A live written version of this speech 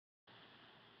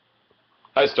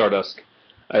Hi, Stardusk.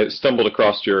 I stumbled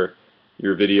across your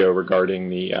video regarding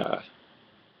the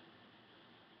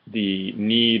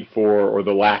need for, or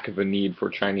the lack of a need for,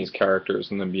 Chinese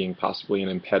characters, and them being possibly an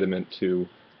impediment to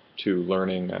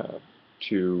learning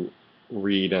to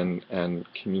read and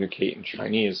communicate in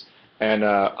Chinese. And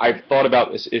I've thought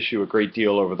about this issue a great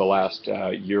deal over the last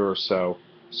year or so.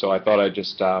 So I thought I'd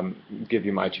just give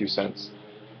you my 2 cents.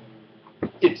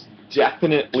 It's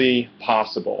definitely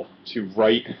possible to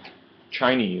write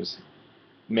Chinese,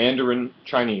 Mandarin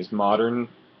Chinese, modern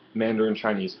Mandarin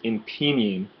Chinese, in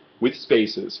pinyin with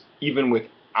spaces, even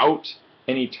without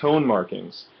any tone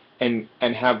markings, and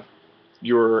have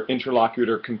your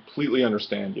interlocutor completely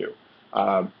understand you.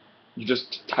 Uh, you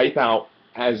just type out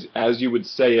as you would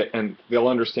say it, and they'll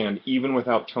understand even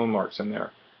without tone marks in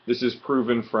there. This is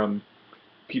proven from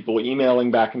people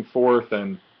emailing back and forth,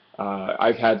 and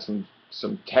I've had some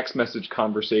text message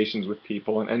conversations with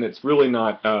people, and it's really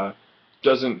not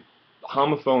doesn't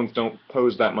homophones don't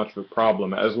pose that much of a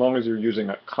problem as long as you're using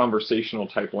a conversational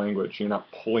type language. You're not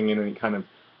pulling in any kind of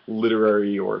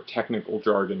literary or technical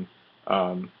jargon.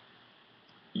 Um,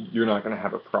 you're not going to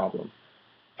have a problem.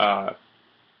 Uh,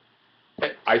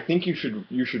 I think you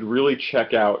should really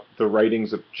check out the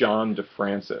writings of John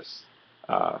DeFrancis,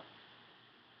 uh,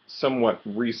 somewhat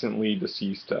recently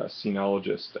deceased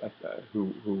sinologist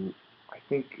who I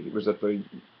think he was at the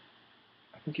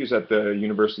I think he was at the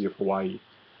University of Hawaii.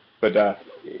 But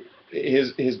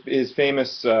his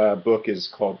famous book is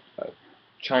called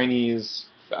Chinese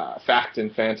Fact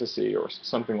and Fantasy, or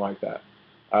something like that.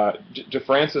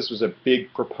 DeFrancis was a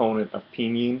big proponent of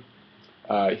pinyin.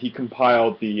 He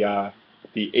compiled the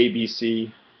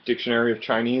ABC dictionary of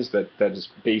Chinese that is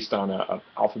based on a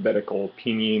alphabetical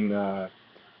pinyin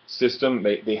system.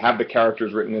 They have the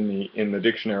characters written in the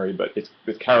dictionary, but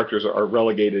the characters are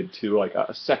relegated to like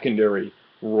a secondary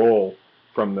role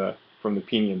from the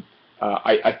pinyin.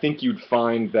 I think you'd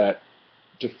find that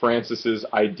DeFrancis's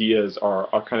ideas are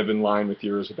kind of in line with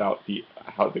yours about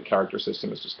how the character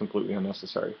system is just completely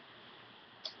unnecessary.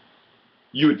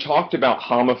 You had talked about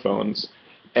homophones,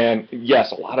 and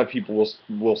yes, a lot of people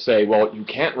will say, well, you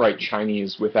can't write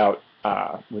Chinese without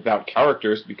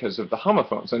characters because of the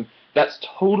homophones, and that's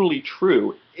totally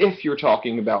true if you're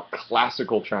talking about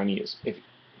classical Chinese.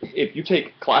 If you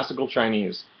take classical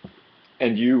Chinese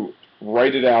and you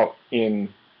write it out in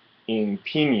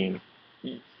pinyin,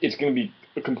 it's going to be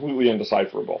completely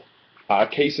undecipherable.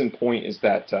 Case in point is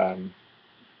that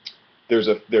there's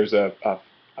a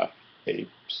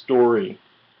story.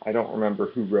 I don't remember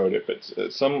who wrote it, but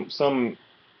some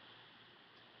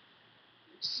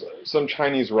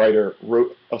Chinese writer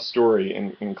wrote a story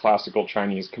in classical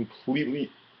Chinese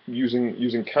completely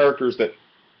using characters that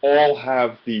all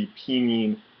have the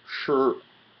pinyin shi,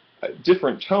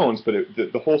 different tones, but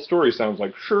the whole story sounds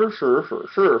like sure, sure, sure,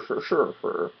 sure, sure, sure,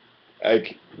 sure.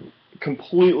 Like,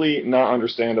 completely not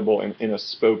understandable in a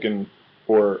spoken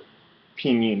or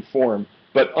pinyin form,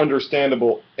 but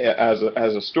understandable as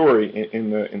a story in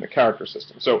the character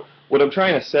system. So what I'm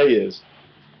trying to say is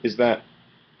that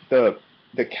the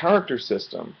the character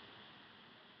system.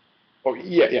 Oh,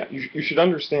 yeah. You should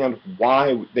understand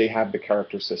why they have the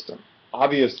character system.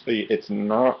 Obviously, it's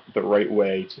not the right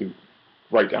way to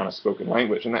write down a spoken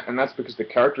language, and that's because the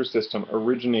character system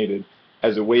originated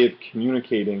as a way of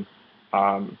communicating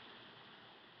um,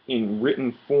 in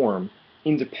written form,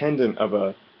 independent of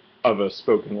a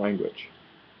spoken language.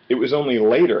 It was only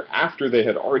later, after they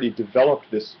had already developed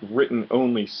this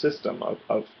written-only system of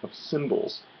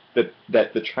symbols,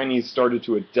 that the Chinese started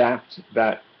to adapt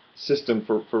that system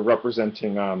for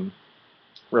representing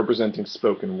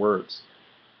spoken words.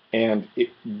 And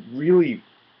it really,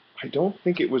 I don't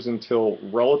think it was until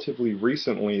relatively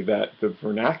recently that the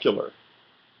vernacular,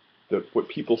 what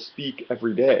people speak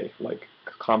every day, like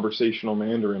conversational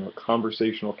Mandarin or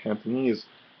conversational Cantonese,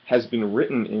 has been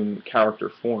written in character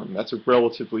form. That's a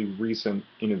relatively recent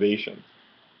innovation.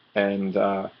 And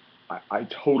I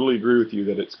totally agree with you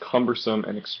that it's cumbersome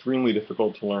and extremely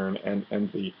difficult to learn,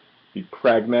 and the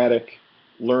pragmatic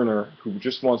learner who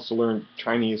just wants to learn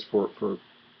Chinese for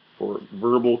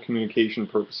verbal communication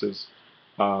purposes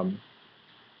um,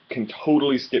 can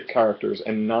totally skip characters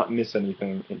and not miss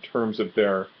anything in terms of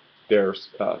their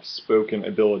spoken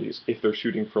abilities if they're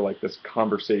shooting for like this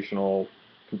conversational,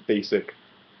 basic.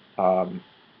 Um,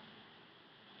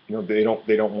 they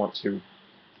don't want to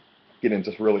get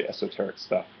into really esoteric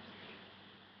stuff.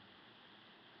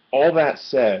 All that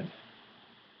said,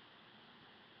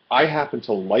 I happen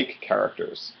to like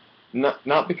characters,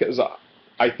 not because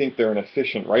I think they're an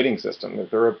efficient writing system, that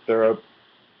they're a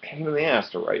pain in the ass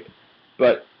to write,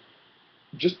 but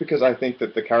just because I think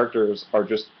that the characters are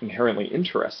just inherently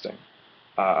interesting.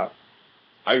 Uh,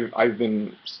 I've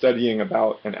been studying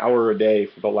about an hour a day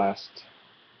for the last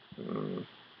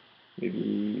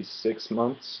maybe 6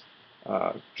 months,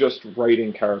 just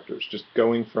writing characters, just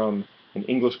going from an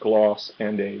English gloss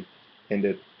and a and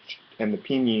the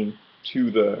pinyin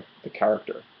to the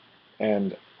character,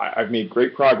 and I've made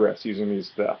great progress using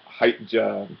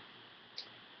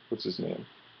what's his name,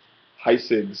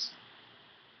 Heisig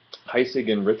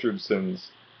and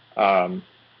Richardson's, um,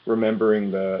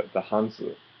 remembering the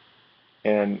Hanzi,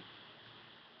 and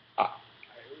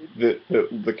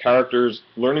the characters,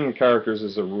 learning the characters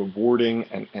is a rewarding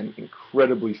and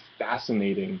incredibly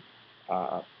fascinating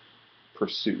uh,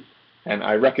 pursuit. And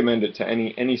I recommend it to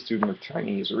any student of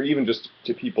Chinese, or even just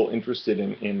to people interested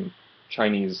in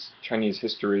Chinese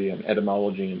history and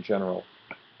etymology in general.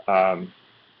 Um,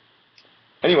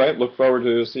 anyway, look forward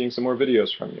to seeing some more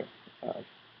videos from you.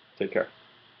 Take care.